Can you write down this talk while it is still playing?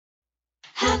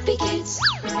HolyTales.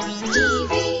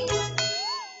 TV.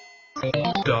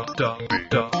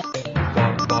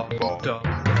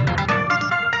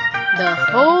 The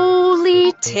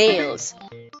HolyTales.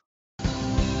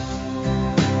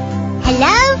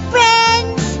 Hello,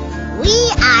 friends! We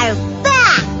are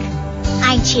back!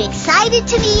 Aren't you excited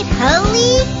to meet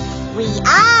Holy? We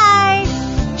are!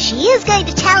 She is going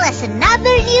to tell us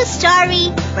another new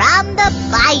story from the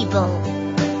Bible.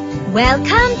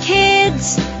 Welcome,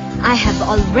 kids! I have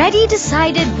already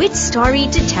decided which story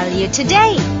to tell you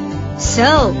today.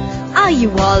 So, are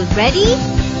you all ready?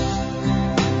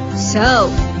 So,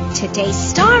 today's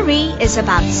story is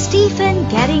about Stephen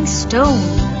getting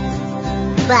stoned.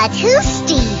 But who's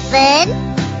Stephen?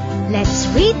 Let's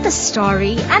read the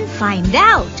story and find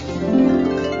out.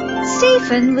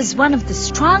 Stephen was one of the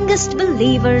strongest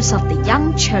believers of the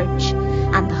young church,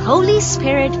 and the Holy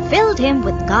Spirit filled him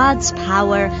with God's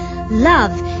power,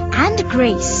 love, and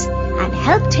grace, and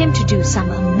helped him to do some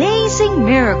amazing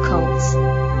miracles.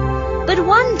 But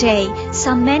one day,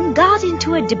 some men got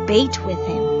into a debate with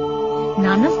him.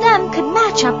 None of them could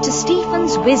match up to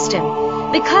Stephen's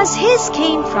wisdom, because his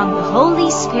came from the Holy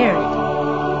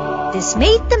Spirit. This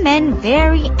made the men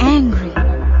very angry.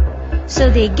 So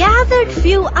they gathered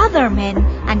few other men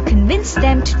and convinced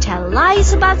them to tell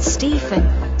lies about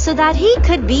Stephen so that he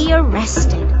could be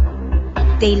arrested.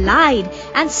 They lied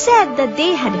and said that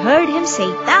they had heard him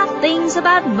say bad things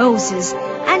about Moses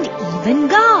and even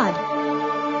God.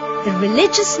 The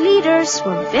religious leaders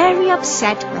were very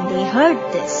upset when they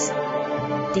heard this.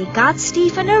 They got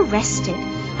Stephen arrested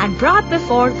and brought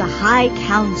before the high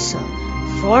council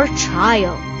for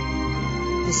trial.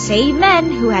 The same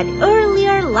men who had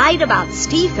earlier lied about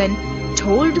Stephen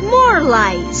told more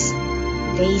lies.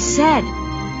 They said,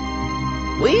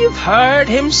 "We've heard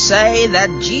him say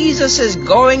that Jesus is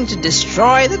going to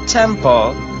destroy the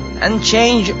temple and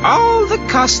change all the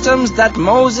customs that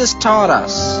Moses taught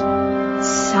us."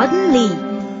 Suddenly,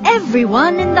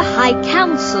 everyone in the high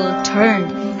council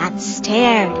turned and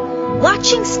stared,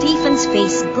 watching Stephen's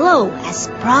face glow as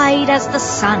bright as the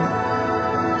sun.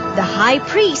 The high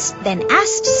priest then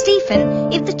asked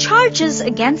Stephen if the charges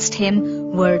against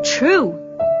him were true.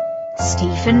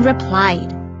 Stephen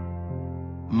replied,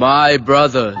 "My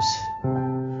brothers,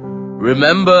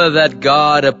 remember that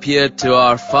God appeared to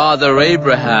our father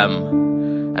Abraham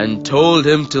and told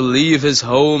him to leave his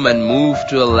home and move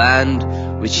to a land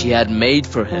which he had made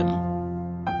for him.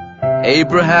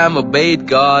 Abraham obeyed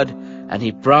God, and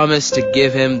he promised to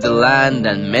give him the land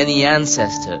and many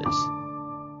ancestors.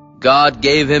 God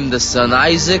gave him the son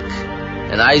Isaac,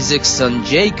 and Isaac's son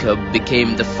Jacob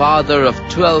became the father of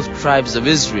 12 tribes of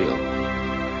Israel.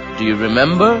 Do you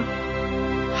remember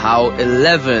how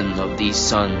 11 of these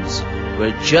sons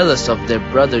were jealous of their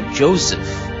brother Joseph,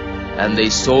 and they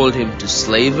sold him to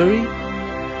slavery?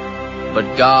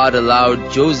 But God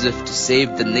allowed Joseph to save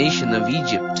the nation of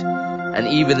Egypt, and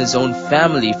even his own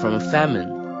family from a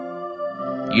famine.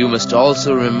 You must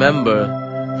also remember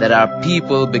that our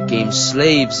people became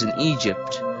slaves in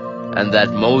Egypt, and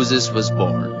that Moses was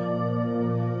born.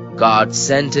 God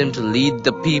sent him to lead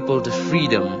the people to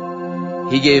freedom.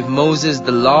 He gave Moses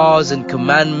the laws and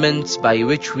commandments by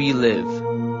which we live.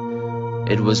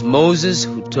 It was Moses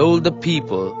who told the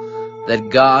people that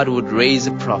God would raise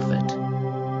a prophet.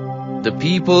 The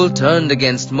people turned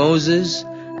against Moses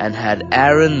and had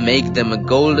Aaron make them a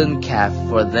golden calf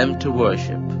for them to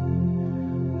worship.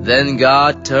 Then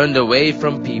God turned away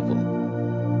from people.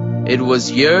 It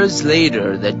was years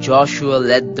later that Joshua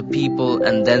led the people,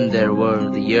 and then there were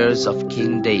the years of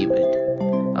King David,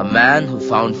 a man who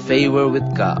found favor with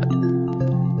God.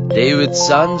 David's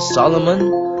son Solomon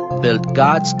built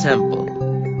God's temple.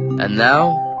 And now,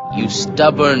 you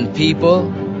stubborn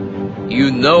people,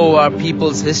 you know our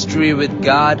people's history with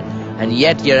God, and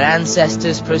yet your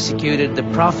ancestors persecuted the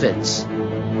prophets.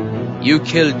 You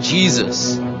killed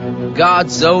Jesus,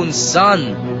 God's own son.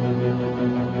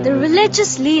 The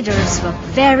religious leaders were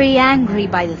very angry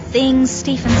by the things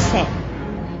Stephen said.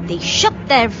 They shook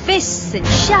their fists and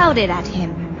shouted at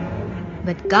him.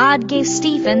 But God gave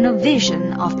Stephen a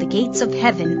vision of the gates of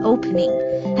heaven opening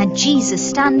and Jesus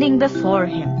standing before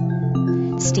him.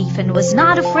 Stephen was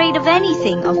not afraid of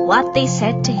anything of what they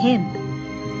said to him.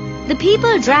 The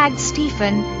people dragged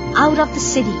Stephen out of the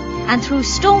city and threw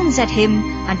stones at him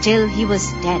until he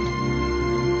was dead.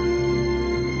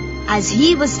 As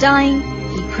he was dying,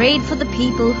 he prayed for the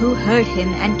people who hurt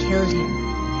him and killed him.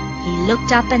 He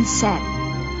looked up and said,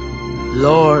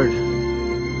 "Lord,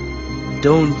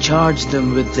 don't charge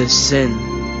them with this sin."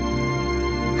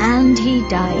 And he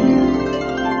died.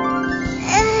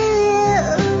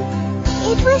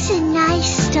 It was a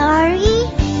nice story.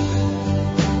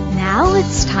 Now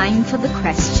it's time for the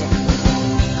question.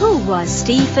 Who was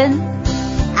Stephen?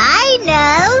 I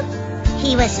know.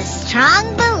 He was a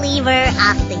strong believer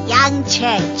of the young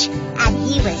church, and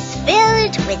he was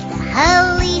filled with the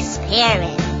Holy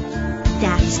Spirit.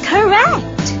 That's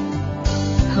correct.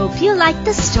 Hope you like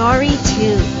the story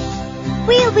too.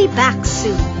 We'll be back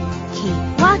soon.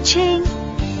 Keep watching.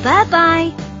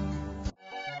 Bye-bye.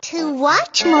 To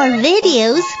watch more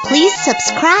videos, please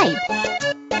subscribe.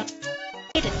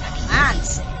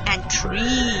 Plants and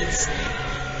trees.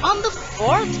 On the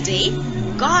fourth day,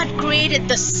 God created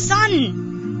the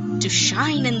sun to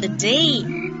shine in the day,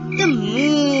 the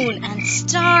moon and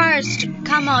stars to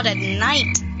come out at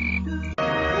night.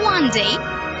 One day,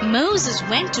 Moses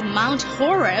went to Mount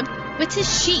Horeb with his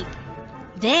sheep.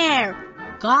 There,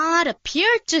 God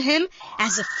appeared to him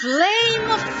as a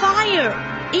flame of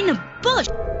fire in a bush.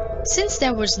 Since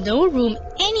there was no room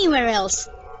anywhere else,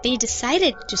 they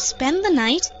decided to spend the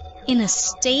night in a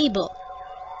stable.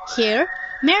 Here,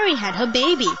 Mary had her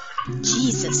baby,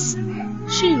 Jesus.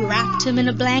 She wrapped him in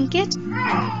a blanket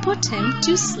and put him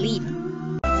to sleep.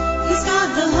 He's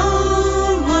got the Holy